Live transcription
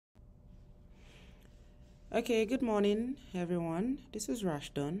Okay, good morning, everyone. This is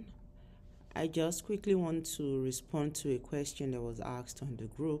Rashton. I just quickly want to respond to a question that was asked on the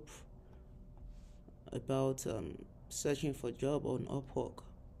group about searching for job on Upwork.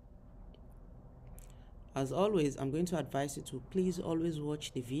 As always, I'm going to advise you to please always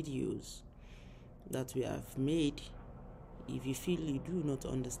watch the videos that we have made. If you feel you do not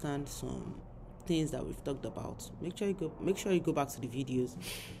understand some things that we've talked about, make sure you go back to the videos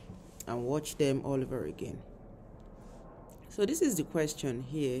and watch them all over again. So this is the question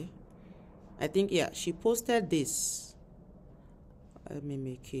here. I think, yeah, she posted this. Let me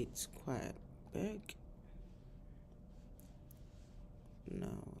make it quite big. No,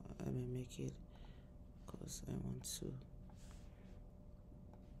 let me make it because I want to.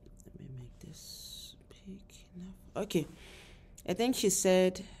 Let me make this big enough. Okay. I think she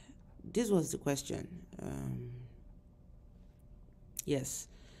said this was the question. Yes.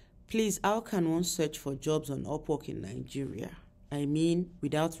 Please, how can one search for jobs on Upwork in Nigeria? I mean,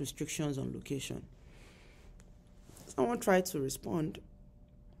 without restrictions on location. Someone tried to respond.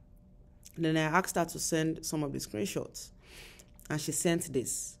 Then I asked her to send some of the screenshots. And she sent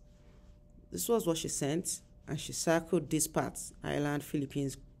this. This was what she sent. And she circled this part: Ireland,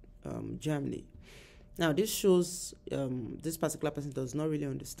 Philippines, Germany. Now, this shows this particular person does not really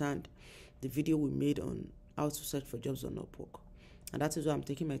understand the video we made on how to search for jobs on Upwork. And that is why I'm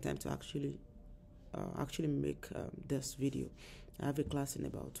taking my time to actually make this video. I have a class in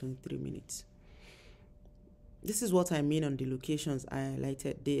about 23 minutes. This is what I mean on the locations I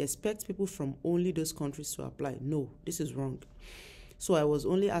highlighted. They expect people from only those countries to apply. No, this is wrong. So I was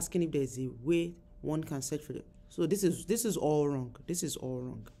only asking if there's a way one can search for it. So this is all wrong. This is all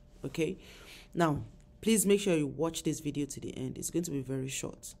wrong. Okay? Now, please make sure you watch this video to the end. It's going to be very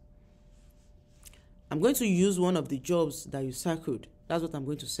short. I'm going to use one of the jobs that you circled. That's what I'm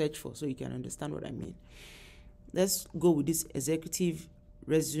going to search for so you can understand what I mean. Let's go with this executive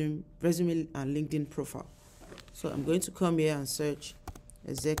resume and LinkedIn profile. So I'm going to come here and search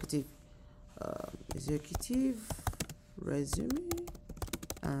executive resume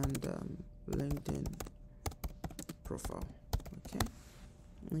and LinkedIn profile. Okay.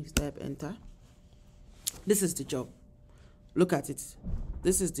 Next type enter. This is the job. Look at it.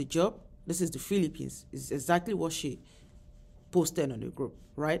 This is the job. This is the Philippines. It's exactly what she posted on the group,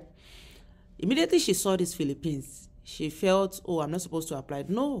 right? Immediately she saw this Philippines, she felt, oh, I'm not supposed to apply.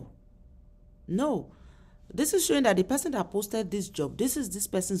 No. This is showing that the person that posted this job, this is this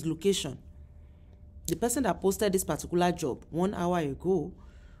person's location. The person that posted this particular job 1 hour ago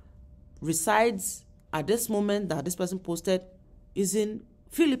resides at this moment that this person posted is in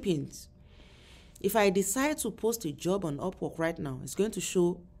Philippines. If I decide to post a job on Upwork right now, it's going to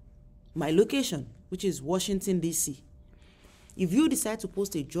show my location, which is Washington, D.C. If you decide to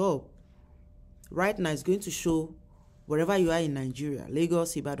post a job right now, it's going to show wherever you are in Nigeria,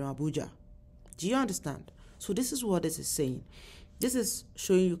 Lagos, Ibadan, Abuja. Do you understand? So this is what this is saying. This is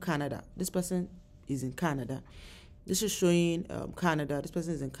showing you Canada. This person is in Canada. This is showing Canada. This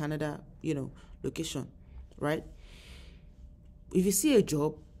person is in Canada, location, right? If you see a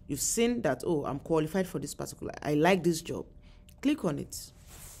job, you've seen that, oh, I'm qualified for this particular, I like this job. Click on it.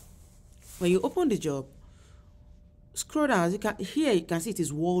 When you open the job, scroll down. As you can see it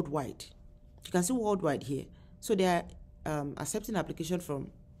is worldwide. You can see worldwide here. So they are accepting application from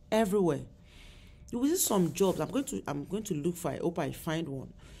everywhere. You will see some jobs. I'm going to look for. I hope I find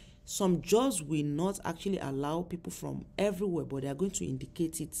one. Some jobs will not actually allow people from everywhere, but they are going to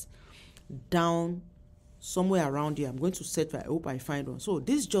indicate it down somewhere around here. I'm going to search for. I hope I find one. So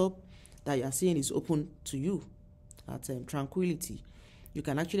this job that you are seeing is open to you at Tranquility. You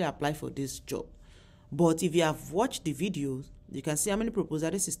can actually apply for this job. But if you have watched the videos, you can see how many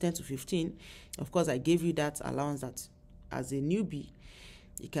proposals. This is 10 to 15. Of course, I gave you that allowance that as a newbie,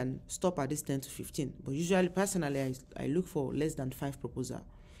 you can stop at this 10 to 15. But usually, personally, I look for less than 5 proposals,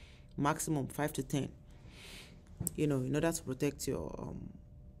 maximum 5 to 10, in order to protect your,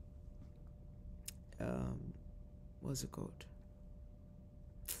 what's it called?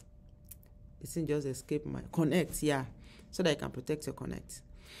 It didn't just escape my connect, yeah. So that you can protect your connect.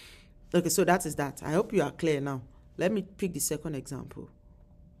 Okay, so that is that. I hope you are clear now. Let me pick the second example.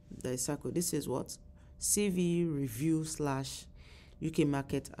 The circle. This is what? CV review / UK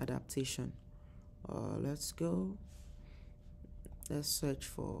market adaptation. Let's go. Let's search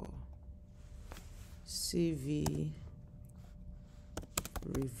for CV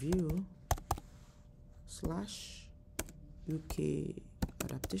review / UK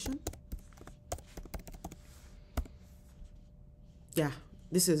adaptation. Yeah,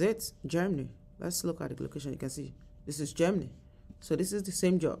 this is it, Germany. Let's look at the location. You can see this is Germany. So this is the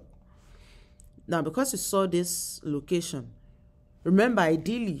same job. Now, because you saw this location, remember,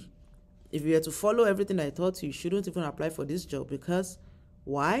 ideally, if you were to follow everything I taught you, you shouldn't even apply for this job. Because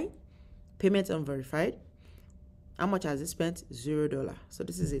why? Payment unverified. How much has it spent? $0. So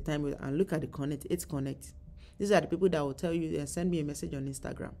this is a time and look at the connect. It's connect. These are the people that will tell you and send me a message on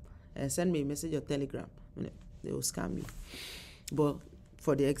Instagram and send me a message on Telegram. They will scam you. But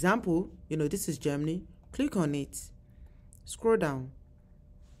for the example, this is Germany. Click on it. Scroll down.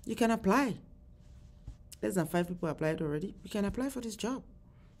 You can apply. Less than 5 people applied already. You can apply for this job.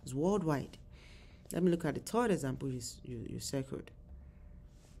 It's worldwide. Let me look at the third example you circled.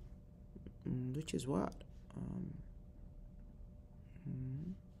 Which is what?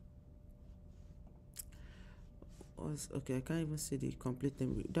 Okay, I can't even see the complete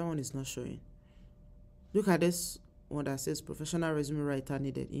name. That one is not showing. Look at this one that says professional resume writer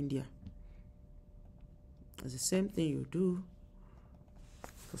needed, India. It's the same thing you do.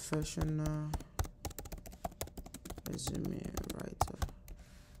 Professional resume writer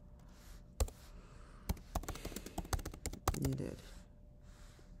needed.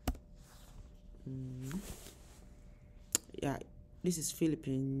 Yeah, this is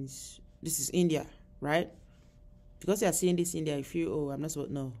Philippines. This is India, right? Because you are seeing this India, you feel, oh, I'm not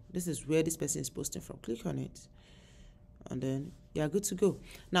supposed. No, this is where this person is posting from. Click on it, and then you are good to go.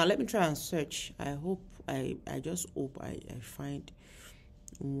 Now let me try and search. I just hope I find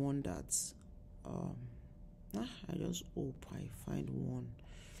one that's I just hope I find one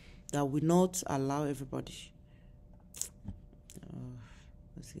that will not allow everybody.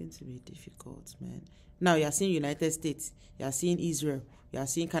 It's going to be difficult, man. Now you are seeing United States, you are seeing Israel, you are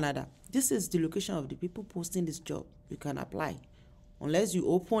seeing Canada. This is the location of the people posting this job. You can apply unless you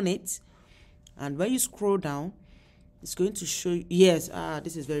open it, and when you scroll down, it's going to show you. Yes,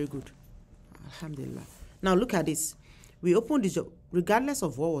 this is very good. Alhamdulillah. Now look at this. We opened this job regardless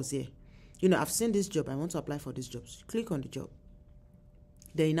of what was here. I've seen this job. I want to apply for this job. So click on the job.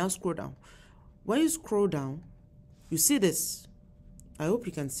 Then you now scroll down. When you scroll down, you see this. I hope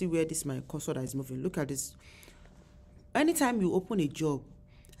you can see where this my cursor that is moving. Look at this. Anytime you open a job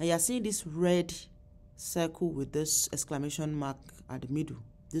and you're seeing this red circle with this exclamation mark at the middle,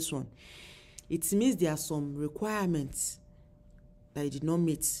 this one, it means there are some requirements that you did not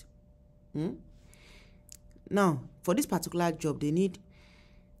meet. Now, for this particular job, they need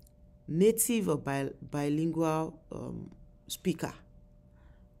native or bilingual speaker.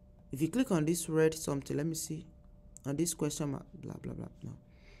 If you click on this red something, let me see. On this question mark, blah, blah, blah. No.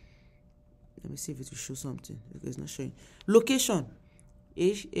 Let me see if it will show something. Because it's not showing. Location.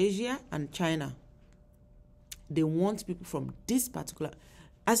 Asia and China. They want people from this particular.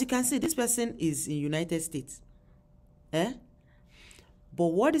 As you can see, this person is in United States. But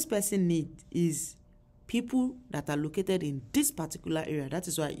what this person needs is people that are located in this particular area. That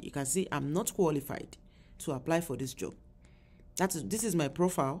is why you can see I'm not qualified to apply for this job. This is my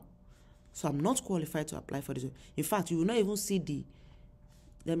profile. So I'm not qualified to apply for this job. In fact, you will not even see the.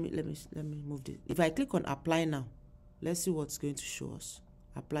 Let me move this. If I click on apply now, let's see what's going to show us.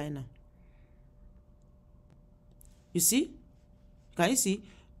 Apply now. You see? Can you see?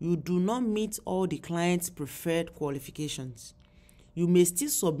 You do not meet all the client's preferred qualifications. You may still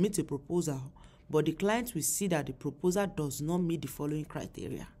submit a proposal, but the client will see that the proposal does not meet the following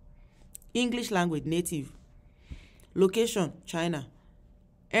criteria. English language native. Location, China.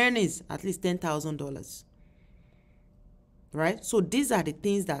 Earnings, at least $10,000. Right? So these are the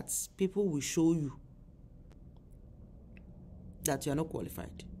things that people will show you that you are not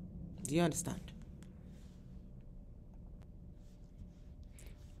qualified. Do you understand?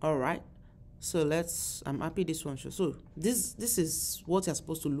 All right. So I'm happy this one shows. So this is what you're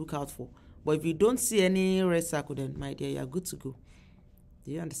supposed to look out for. But if you don't see any red circle, then my dear, you're good to go.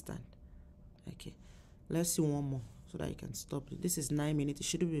 Do you understand? Okay. Let's see one more so that you can stop it. This is 9 minutes. It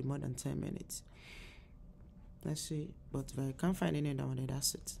shouldn't be more than 10 minutes. Let's see. But if I can't find any other one, then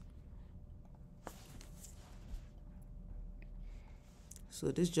that's it.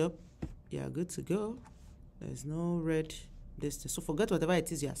 So this job, you're good to go. There's no red. So forget whatever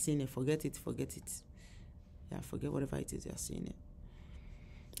it is you are seeing it. Forget it. Yeah, forget whatever it is you are seeing it.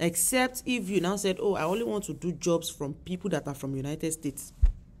 Except if you now said, oh, I only want to do jobs from people that are from United States.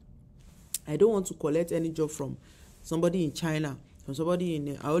 I don't want to collect any job from somebody in China, from somebody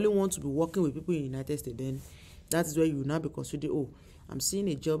in. I only want to be working with people in the United States. Then that is where you now be considered. Oh, I'm seeing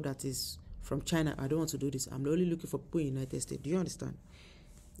a job that is from China. I don't want to do this. I'm only looking for people in the United States. Do you understand?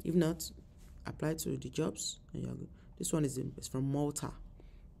 If not, apply to the jobs and you're good. This one is from Malta,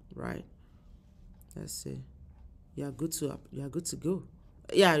 right? Let's see. You're good to go.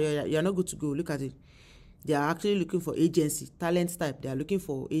 Yeah, you're not good to go. Look at it. They are actually looking for agency, talent type. They are looking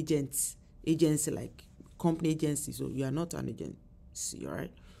for agents. agency, like company agency. So you are not an agency, all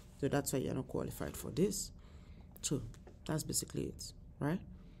right? So that's why you're not qualified for this. So that's basically it, right?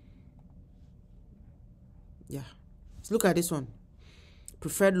 Yeah. Let's look at this one.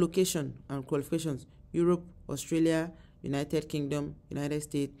 Preferred location and qualifications: Europe, Australia, United Kingdom, United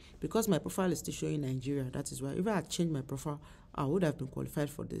States. Because my profile is still showing Nigeria, that is why if I had changed my profile, I would have been qualified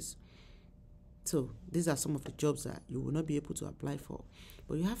for this. So these are some of the jobs that you will not be able to apply for.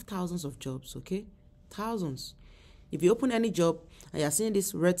 But you have thousands of jobs, okay? Thousands. If you open any job and you're seeing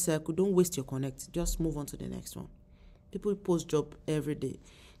this red circle, don't waste your connect. Just move on to the next one. People post job every day.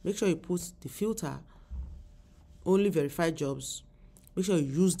 Make sure you put the filter, only verified jobs. Make sure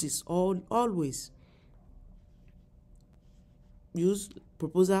you use this always. Use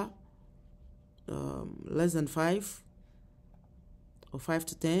proposal less than 5 or 5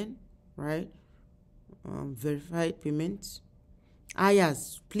 to 10, right? Verified payment.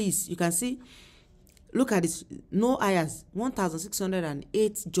 IAS, please. You can see, look at this. No IAS,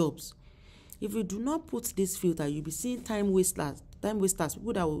 1,608 jobs. If you do not put this filter, you'll be seeing time wasters,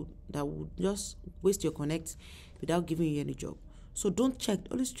 people that will just waste your connect without giving you any job. So don't check.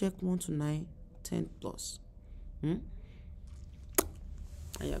 Always check 1 to 9, 10 plus. And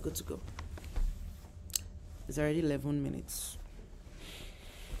you're good to go. It's already 11 minutes.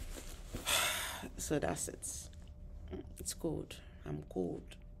 So that's it. It's cold. I'm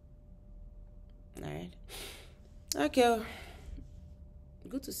cold. All right. Okay.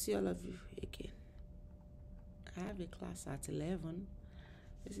 Good to see all of you again. I have a class at 11.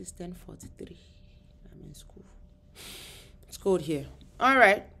 This is 10:43. I'm in school. It's cold here. All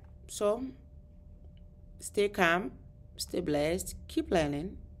right. So stay calm, stay blessed, keep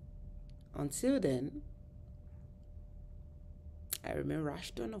learning. Until then, I remain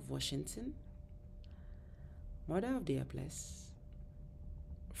Rashton of Washington, mother of the helpless,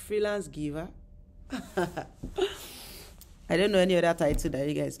 freelance giver. I don't know any other title that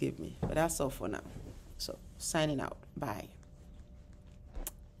you guys gave me, but that's all for now. So, signing out. Bye.